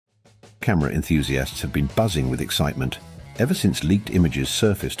Camera enthusiasts have been buzzing with excitement ever since leaked images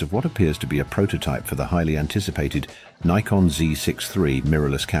surfaced of what appears to be a prototype for the highly anticipated Nikon Z6 III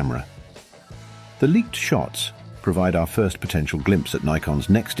mirrorless camera. The leaked shots provide our first potential glimpse at Nikon's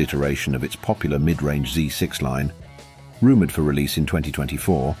next iteration of its popular mid-range Z6 line, rumored for release in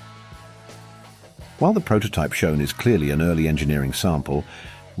 2024. While the prototype shown is clearly an early engineering sample,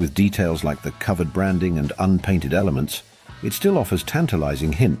 with details like the covered branding and unpainted elements, it still offers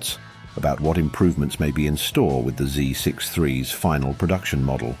tantalizing hints about what improvements may be in store with the Z6 III's final production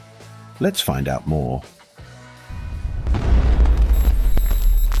model. Let's find out more.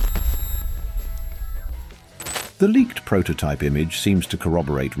 The leaked prototype image seems to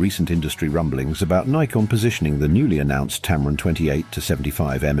corroborate recent industry rumblings about Nikon positioning the newly announced Tamron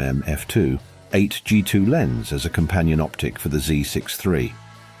 28-75mm f2 8G2 lens as a companion optic for the Z6 III.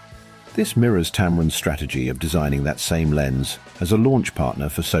 This mirrors Tamron's strategy of designing that same lens as a launch partner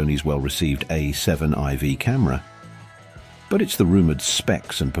for Sony's well-received A7 IV camera. But it's the rumored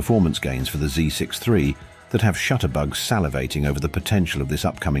specs and performance gains for the Z6 III that have shutterbugs salivating over the potential of this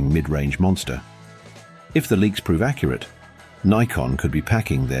upcoming mid-range monster. If the leaks prove accurate, Nikon could be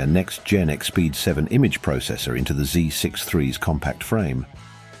packing their next-gen Xpeed 7 image processor into the Z6 III's compact frame.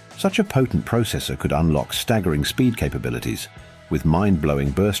 Such a potent processor could unlock staggering speed capabilities, with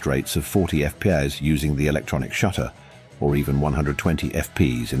mind-blowing burst rates of 40 fps using the electronic shutter, or even 120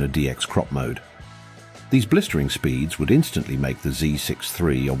 fps in a DX crop mode. These blistering speeds would instantly make the Z6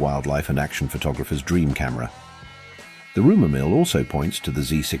 III a wildlife and action photographer's dream camera. The rumor mill also points to the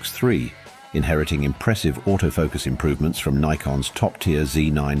Z6 III, inheriting impressive autofocus improvements from Nikon's top-tier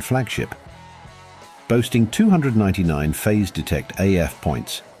Z9 flagship. Boasting 299 phase detect AF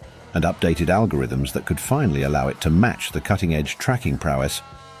points, and updated algorithms that could finally allow it to match the cutting-edge tracking prowess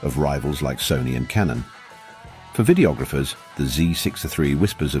of rivals like Sony and Canon. For videographers, the Z6 III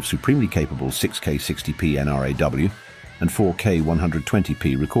whispers of supremely capable 6K 60p NRAW and 4K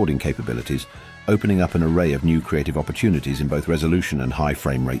 120p recording capabilities, opening up an array of new creative opportunities in both resolution and high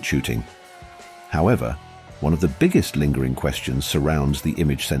frame rate shooting. However, one of the biggest lingering questions surrounds the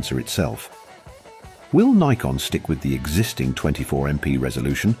image sensor itself. Will Nikon stick with the existing 24MP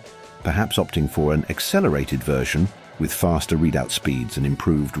resolution, perhaps opting for an accelerated version with faster readout speeds and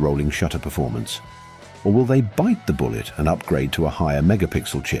improved rolling shutter performance? Or will they bite the bullet and upgrade to a higher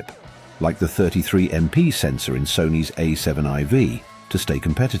megapixel chip, like the 33MP sensor in Sony's A7 IV, to stay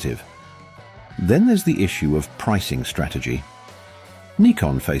competitive? Then there's the issue of pricing strategy.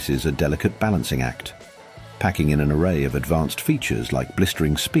 Nikon faces a delicate balancing act, packing in an array of advanced features like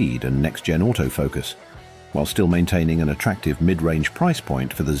blistering speed and next-gen autofocus, while still maintaining an attractive mid-range price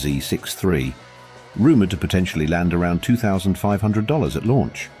point for the Z6 III, rumored to potentially land around $2,500 at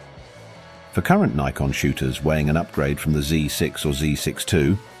launch. For current Nikon shooters weighing an upgrade from the Z6 or Z6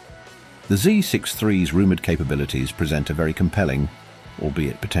 II, the Z6 III's rumored capabilities present a very compelling,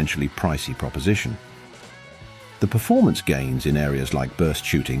 albeit potentially pricey proposition. The performance gains in areas like burst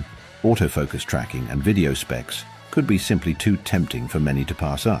shooting, autofocus tracking, and video specs could be simply too tempting for many to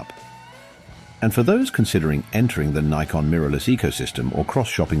pass up. And for those considering entering the Nikon mirrorless ecosystem or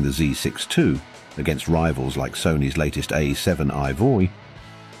cross-shopping the Z6 II against rivals like Sony's latest A7 IV,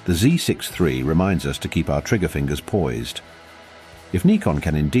 the Z6 III reminds us to keep our trigger fingers poised. If Nikon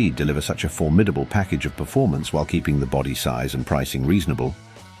can indeed deliver such a formidable package of performance while keeping the body size and pricing reasonable,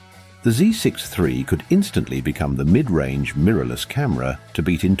 the Z6 III could instantly become the mid-range mirrorless camera to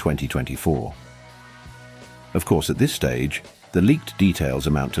beat in 2024. Of course, at this stage, the leaked details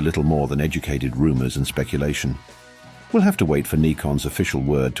amount to little more than educated rumors and speculation. We'll have to wait for Nikon's official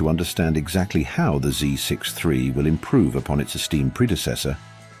word to understand exactly how the Z6 III will improve upon its esteemed predecessor,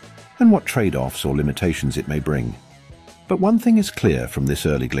 and what trade-offs or limitations it may bring. But one thing is clear from this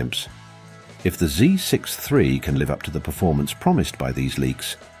early glimpse. If the Z6 III can live up to the performance promised by these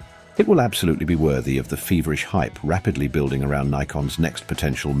leaks, it will absolutely be worthy of the feverish hype rapidly building around Nikon's next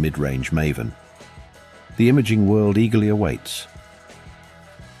potential mid-range maven. The imaging world eagerly awaits,